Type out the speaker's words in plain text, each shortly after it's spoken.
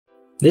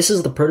This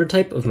is the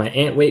prototype of my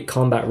antweight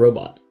combat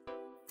robot.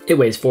 It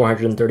weighs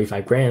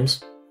 435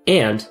 grams,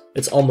 and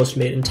it's almost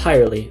made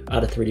entirely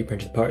out of 3D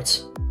printed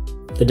parts.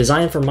 The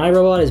design for my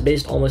robot is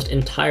based almost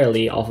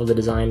entirely off of the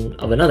design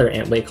of another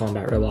antweight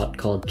combat robot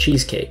called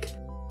Cheesecake.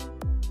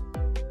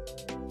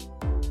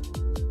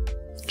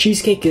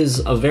 Cheesecake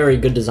is a very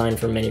good design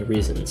for many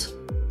reasons.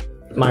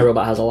 My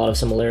robot has a lot of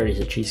similarities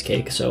to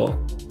Cheesecake,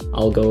 so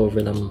I'll go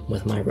over them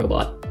with my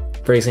robot.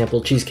 For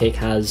example, Cheesecake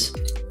has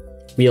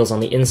wheels on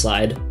the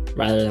inside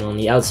rather than on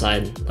the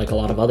outside like a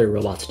lot of other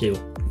robots do,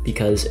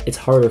 because it's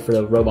harder for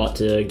the robot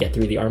to get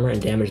through the armor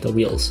and damage the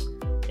wheels.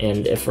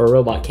 And if a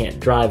robot can't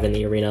drive in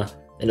the arena,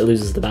 then it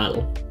loses the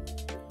battle.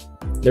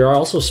 There are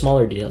also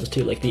smaller details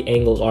too, like the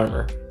angled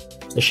armor.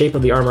 The shape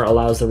of the armor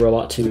allows the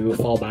robot to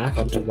fall back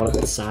onto one of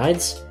the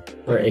sides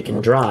where it can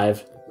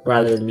drive,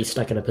 rather than be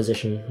stuck in a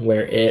position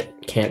where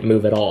it can't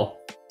move at all.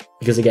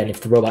 Because again,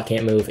 if the robot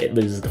can't move, it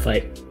loses the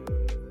fight.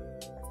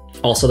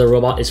 Also, the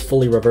robot is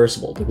fully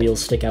reversible. The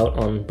wheels stick out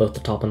on both the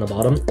top and the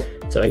bottom,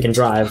 so it can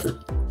drive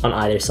on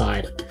either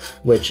side,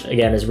 which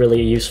again is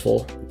really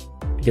useful,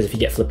 because if you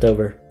get flipped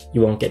over,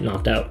 you won't get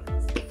knocked out.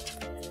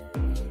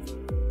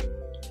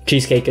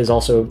 Cheesecake is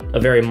also a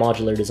very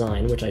modular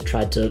design, which I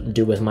tried to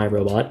do with my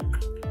robot.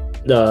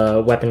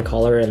 The weapon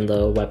collar and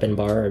the weapon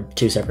bar are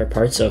two separate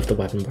parts, so if the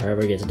weapon bar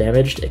ever gets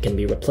damaged, it can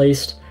be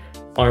replaced.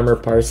 Armor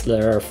parts,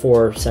 there are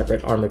 4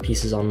 separate armor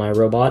pieces on my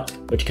robot,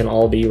 which can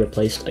all be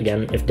replaced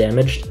again if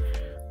damaged.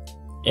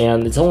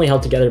 And it's only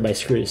held together by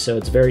screws, so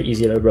it's very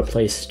easy to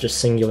replace just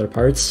singular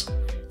parts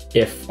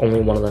if only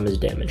one of them is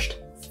damaged.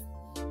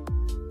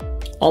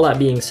 All that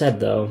being said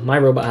though, my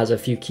robot has a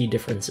few key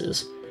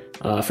differences.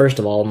 First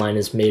of all, mine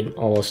is made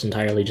almost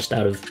entirely just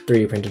out of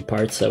 3D printed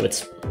parts, so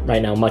it's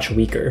right now much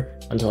weaker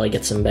until I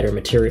get some better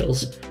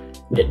materials.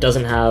 It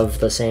doesn't have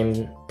the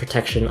same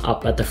protection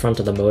up at the front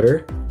of the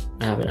motor.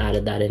 I haven't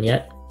added that in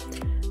yet.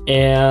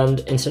 And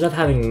instead of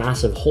having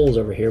massive holes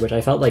over here, which I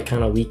felt like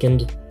kind of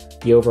weakened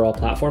the overall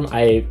platform,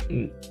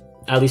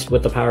 at least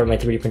with the power of my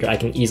 3D printer, I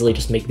can easily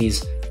just make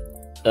these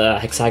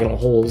hexagonal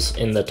holes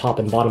in the top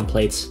and bottom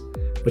plates,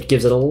 which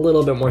gives it a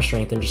little bit more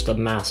strength than just a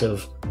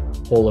massive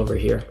hole over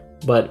here.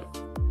 But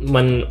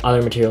when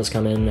other materials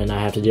come in and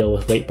I have to deal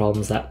with weight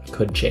problems, that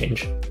could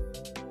change.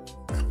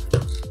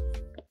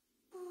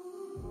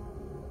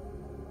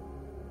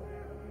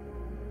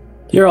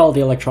 Here are all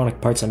the electronic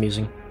parts I'm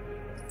using.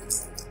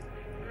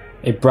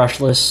 A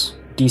brushless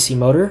DC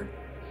motor.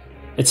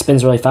 It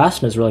spins really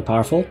fast and is really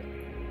powerful,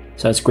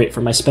 so it's great for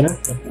my spinner.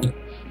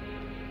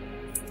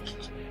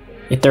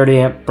 A 30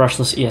 amp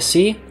brushless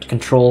ESC to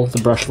control the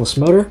brushless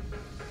motor.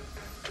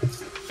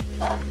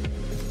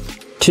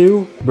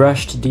 2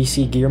 brushed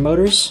DC gear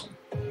motors.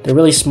 They're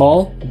really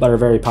small, but are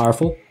very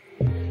powerful.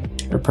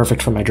 They're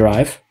perfect for my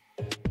drive.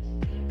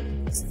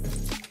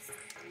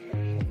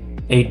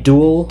 A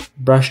dual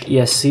brushed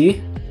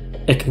ESC.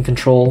 It can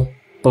control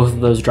both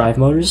of those drive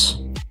motors.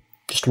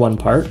 Just one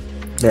part.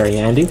 Very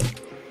handy.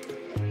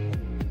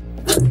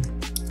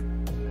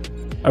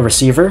 A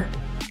receiver.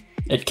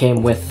 It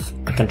came with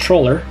a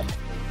controller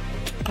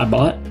I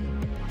bought,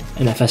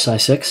 an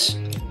FSI-6.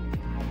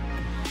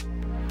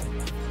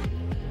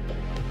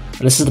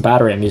 And this is the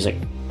battery I'm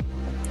using.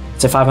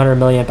 It's a 500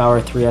 mAh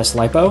 3S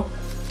LiPo.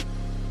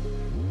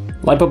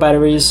 LiPo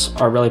batteries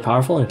are really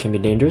powerful and can be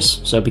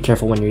dangerous, so be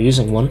careful when you're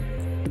using one.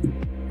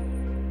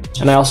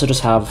 And I also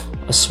just have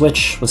a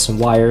switch with some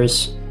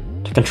wires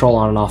to control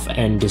on and off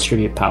and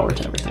distribute power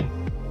to everything.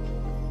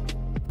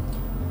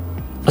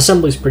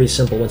 Assembly is pretty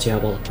simple once you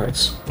have all the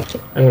parts.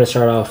 I'm going to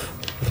start off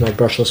with my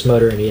brushless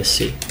motor and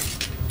ESC.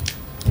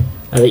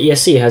 Now the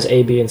ESC has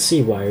A, B, and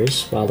C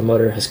wires, while the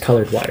motor has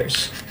colored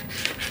wires.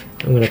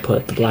 I'm going to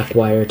put the black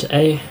wire to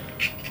A,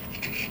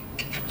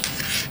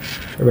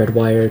 the red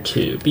wire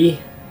to B,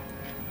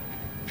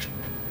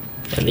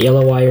 and the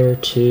yellow wire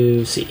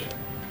to C.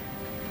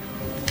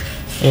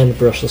 And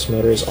the brushless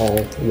motor is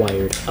all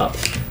wired up.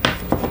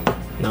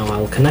 Now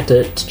I'll connect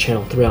it to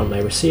channel 3 on my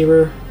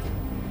receiver,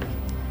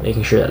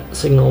 making sure that the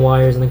signal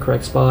wire is in the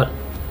correct spot.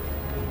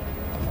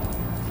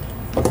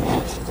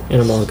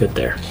 And I'm all good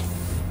there.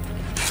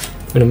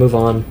 I'm going to move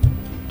on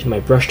to my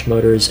brushed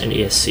motors and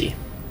ESC.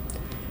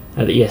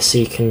 Now the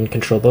ESC can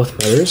control both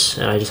motors,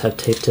 and I just have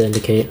tape to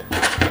indicate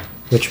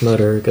which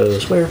motor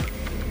goes where,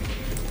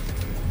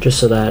 just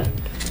so that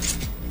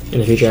in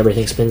the future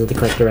everything spins in the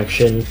correct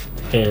direction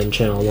and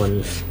channel 1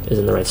 is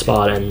in the right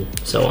spot, and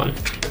so on.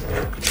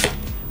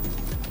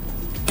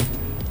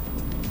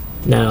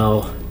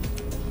 Now,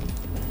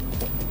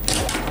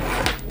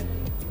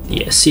 the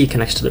ESC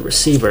connects to the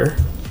receiver.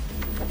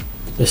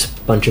 This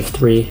bunch of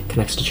 3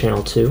 connects to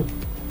channel 2.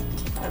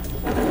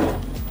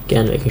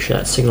 Again, making sure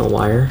that signal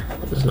wire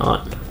is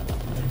not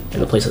in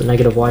the place of the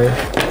negative wire.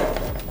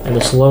 And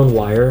this lone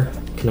wire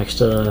connects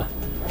to the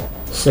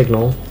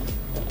signal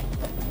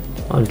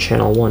on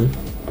channel 1.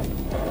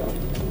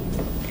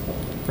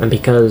 And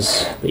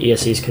because the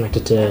ESC is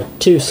connected to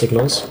 2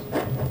 signals,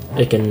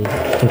 it can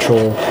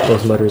control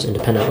both motors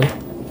independently.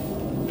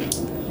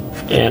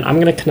 And I'm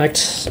going to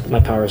connect my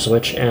power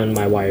switch and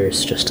my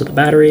wires just to the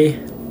battery.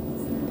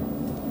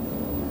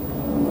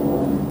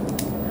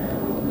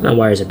 That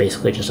wires are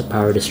basically just a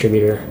power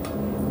distributor.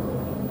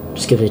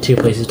 Just gives me two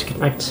places to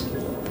connect.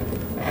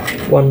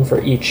 One for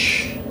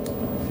each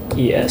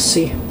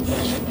ESC.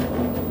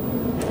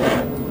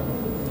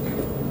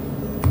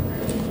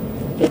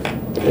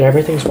 And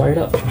everything's wired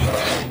up.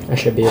 I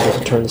should be able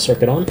to turn the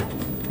circuit on.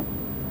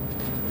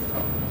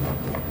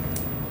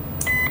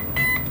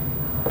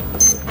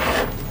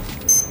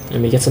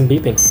 And we get some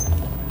beeping.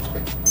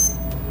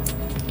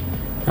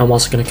 I'm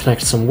also going to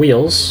connect some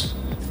wheels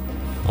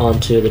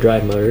onto the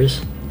drive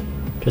motors,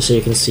 just so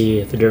you can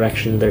see the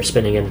direction they're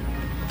spinning in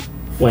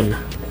when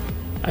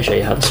I show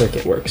you how the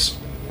circuit works.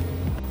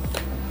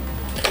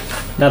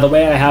 Now the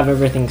way I have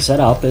everything set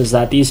up is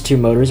that these two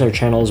motors are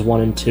channels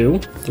 1 and 2.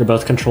 They're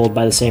both controlled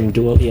by the same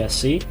dual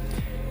ESC.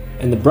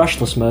 And the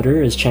brushless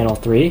motor is channel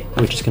 3,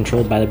 which is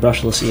controlled by the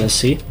brushless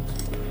ESC.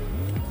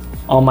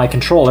 On my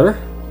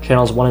controller,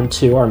 channels 1 and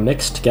 2 are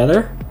mixed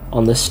together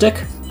on this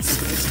stick.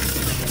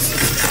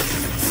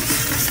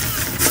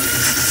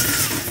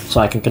 So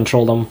I can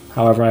control them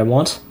however I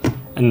want.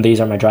 And these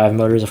are my drive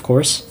motors, of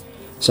course.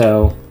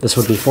 So this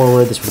would be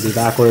forward, this would be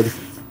backward,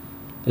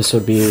 this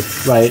would be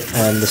right,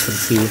 and this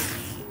would be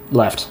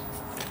left.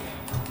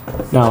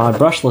 Now my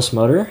brushless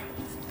motor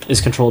is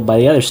controlled by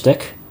the other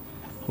stick,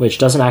 which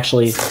doesn't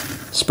actually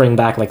spring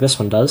back like this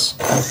one does.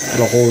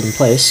 It'll hold in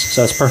place,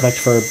 so it's perfect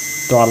for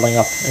throttling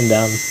up and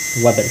down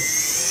the weapon.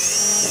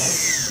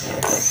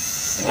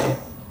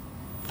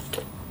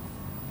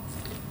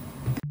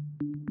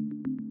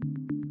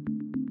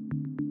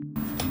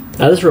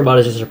 Now this robot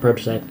is just a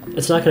prototype.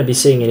 It's not going to be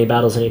seeing any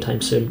battles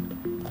anytime soon.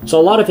 So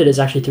a lot of it is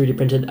actually 3D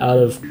printed out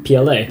of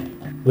PLA,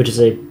 which is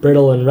a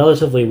brittle and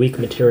relatively weak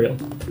material.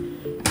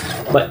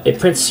 But it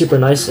prints super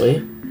nicely,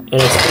 and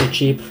it's pretty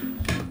cheap.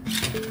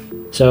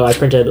 So I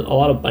printed a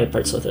lot of my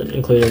parts with it,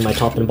 including my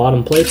top and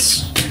bottom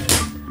plates,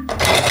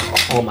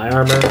 all my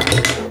armor.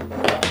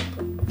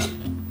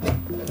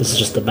 This is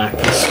just the back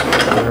piece of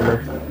the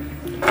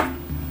armor.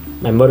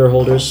 My motor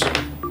holders,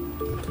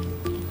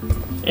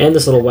 and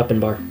this little weapon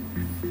bar.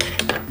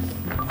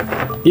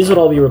 These would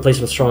all be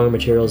replaced with stronger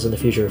materials in the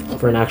future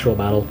for an actual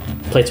battle.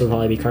 Plates would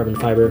probably be carbon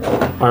fiber,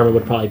 armor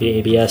would probably be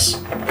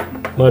ABS,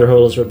 motor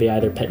holders would be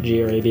either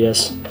PETG or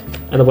ABS,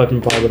 and the weapon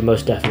bar would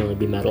most definitely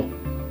be metal.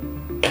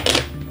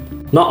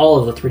 Not all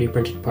of the 3D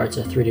printed parts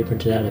are 3D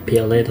printed out of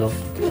PLA though.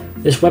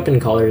 This weapon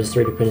collar is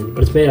 3D printed,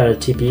 but it's made out of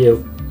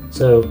TPU,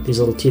 so these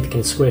little teeth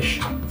can squish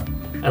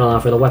and allow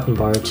for the weapon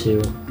bar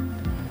to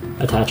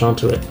attach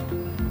onto it.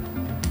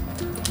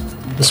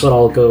 This would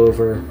all go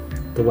over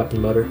the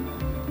weapon motor.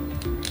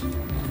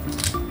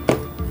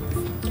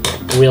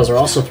 The wheels are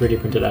also 3D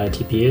printed out of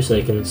TPU, so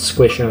they can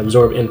squish and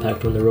absorb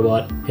impact when the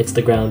robot hits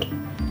the ground.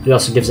 It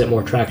also gives it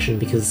more traction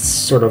because it's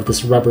sort of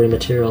this rubbery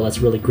material that's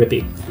really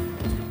grippy.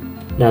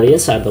 Now the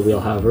inside of the wheel,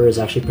 however, is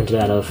actually printed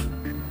out of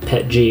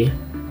PETG.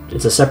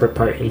 It's a separate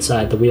part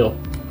inside the wheel.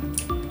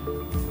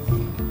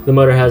 The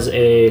motor has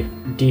a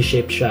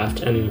D-shaped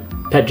shaft, and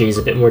PETG is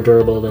a bit more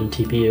durable than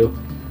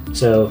TPU,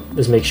 so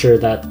this makes sure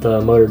that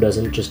the motor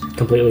doesn't just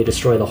completely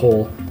destroy the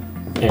hole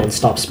and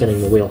stop spinning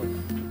the wheel.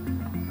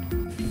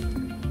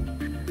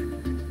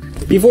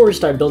 Before we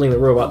start building the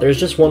robot, there's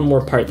just one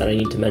more part that I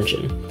need to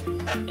mention,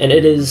 and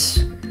it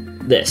is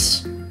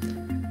this.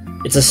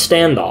 It's a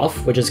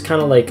standoff, which is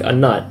kind of like a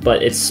nut,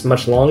 but it's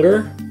much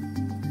longer.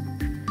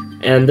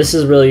 And this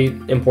is really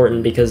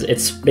important because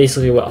it's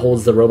basically what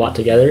holds the robot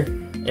together,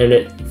 and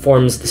it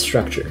forms the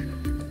structure.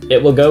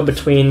 It will go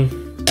between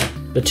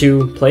the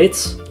two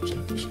plates,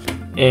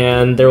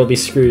 and there will be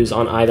screws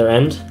on either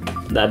end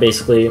that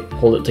basically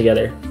hold it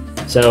together.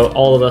 So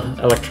all of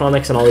the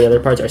electronics and all the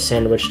other parts are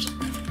sandwiched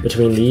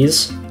between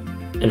these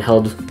and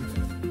held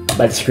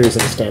by the screws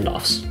and the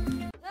standoffs.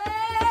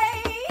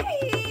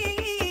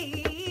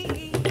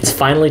 It's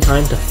finally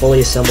time to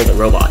fully assemble the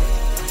robot.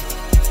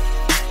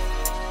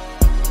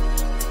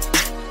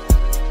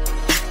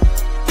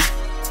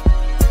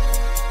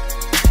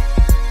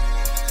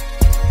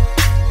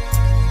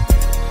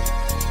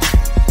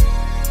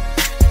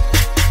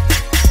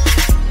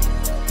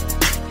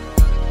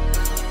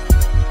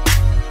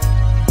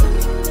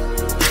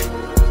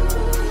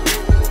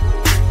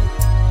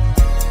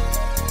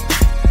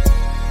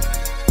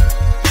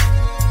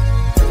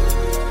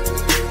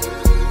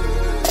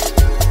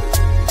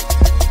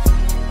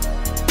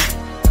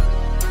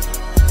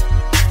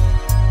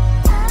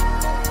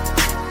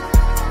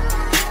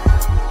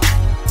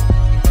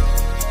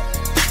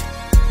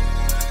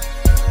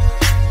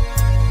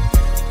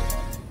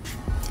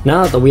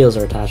 Now that the wheels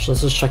are attached,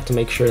 let's just check to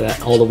make sure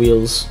that all the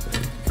wheels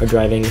are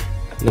driving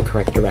in the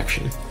correct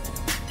direction.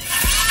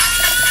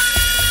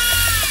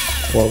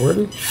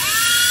 Forward,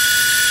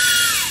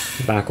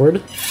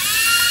 backward,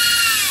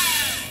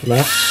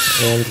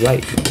 left, and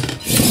right.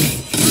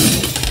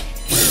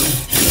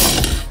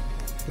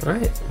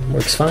 Alright,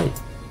 works fine.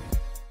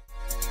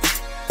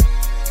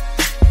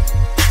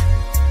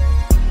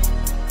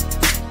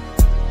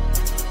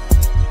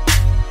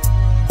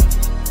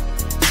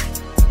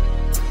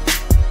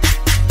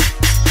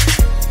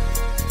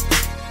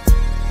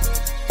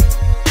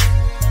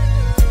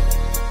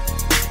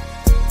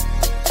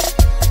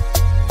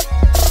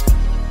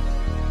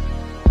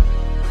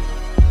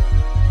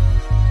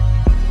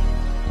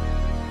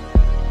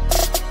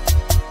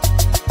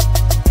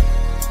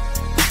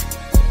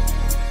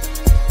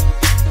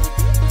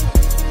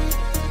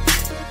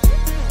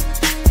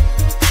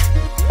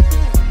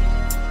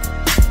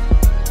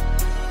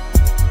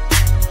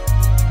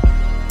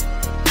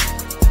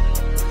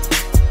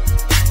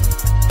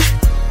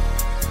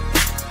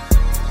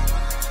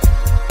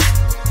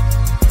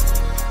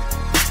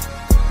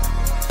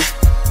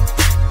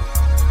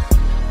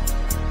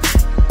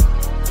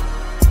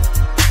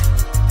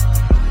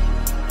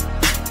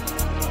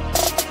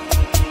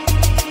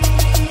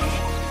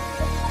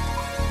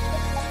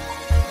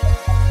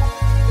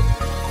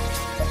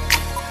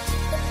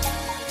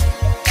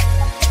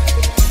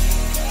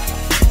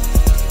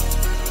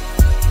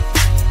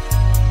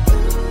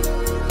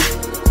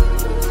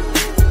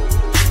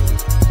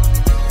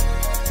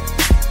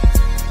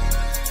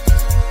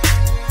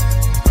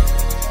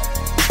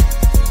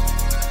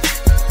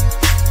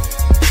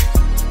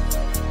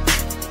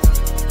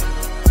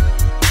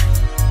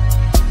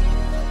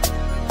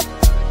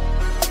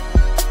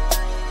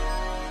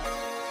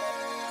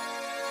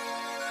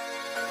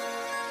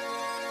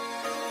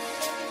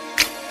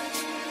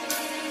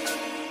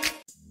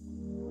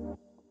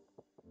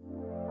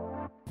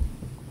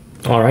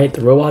 Alright,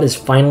 the robot is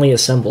finally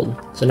assembled,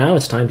 so now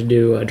it's time to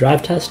do a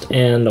drive test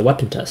and a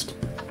weapon test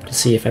to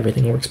see if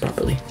everything works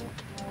properly.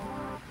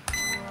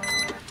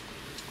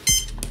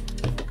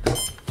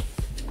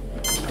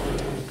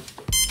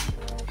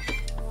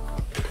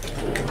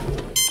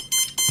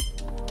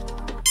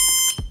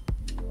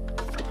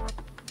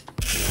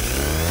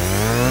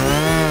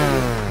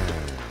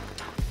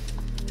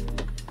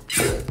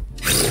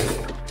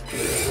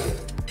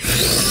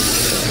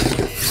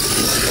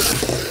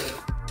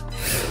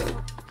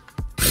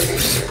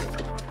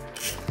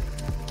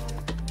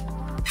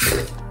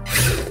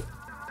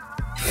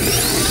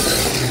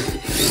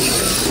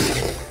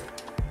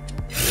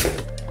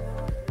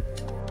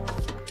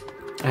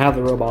 I have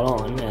the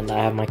robot on, and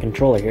I have my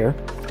controller here.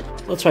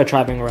 Let's try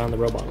driving around the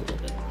robot a little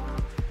bit.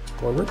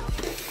 Forward.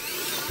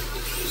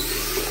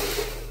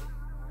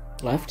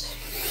 Left.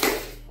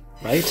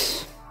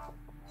 Right.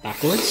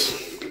 Backwards.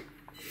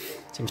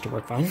 Seems to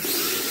work fine.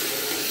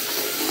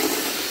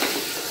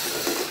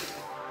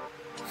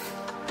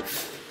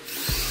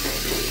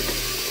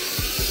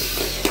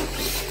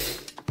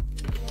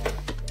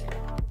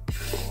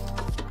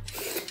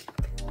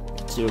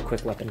 Let's do a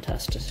quick weapon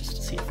test just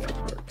to see if it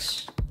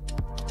works.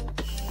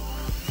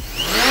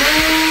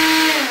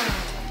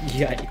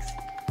 Yikes.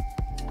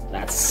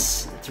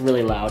 It's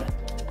really loud.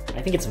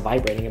 I think it's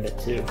vibrating a bit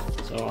too,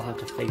 so I'll have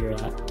to figure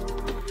that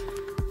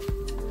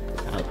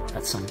out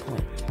at some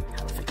point,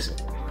 how to fix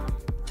it.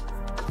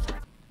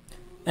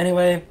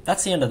 Anyway,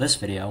 that's the end of this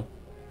video.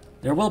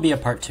 There will be a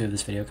part 2 of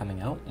this video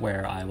coming out,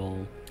 where I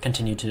will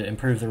continue to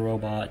improve the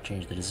robot,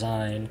 change the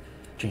design,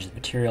 change the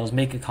materials,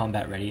 make it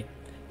combat ready,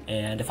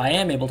 and if I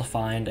am able to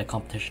find a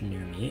competition near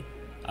me,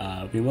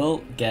 we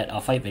will get a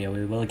fight video,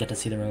 we will get to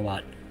see the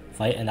robot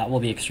fight, and that will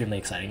be extremely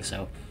exciting,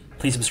 so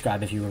please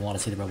subscribe if you want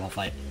to see the robot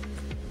fight.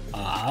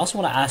 I also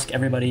want to ask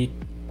everybody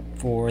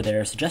for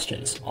their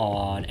suggestions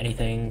on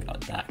anything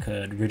that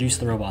could reduce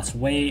the robot's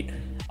weight,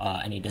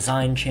 any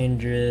design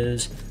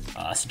changes,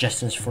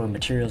 suggestions for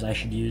materials I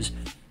should use,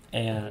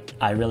 and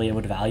I really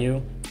would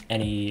value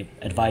any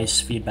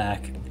advice,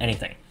 feedback,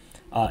 anything.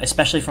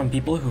 Especially from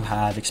people who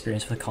have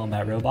experience with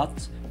combat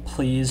robots.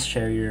 Please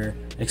share your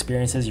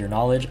experiences, your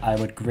knowledge. I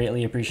would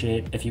greatly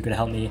appreciate if you could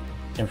help me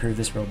improve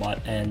this robot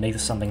and make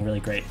this something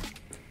really great.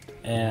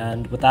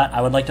 And with that,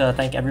 I would like to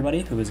thank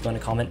everybody who is going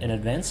to comment in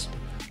advance,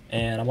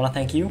 and I want to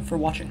thank you for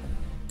watching.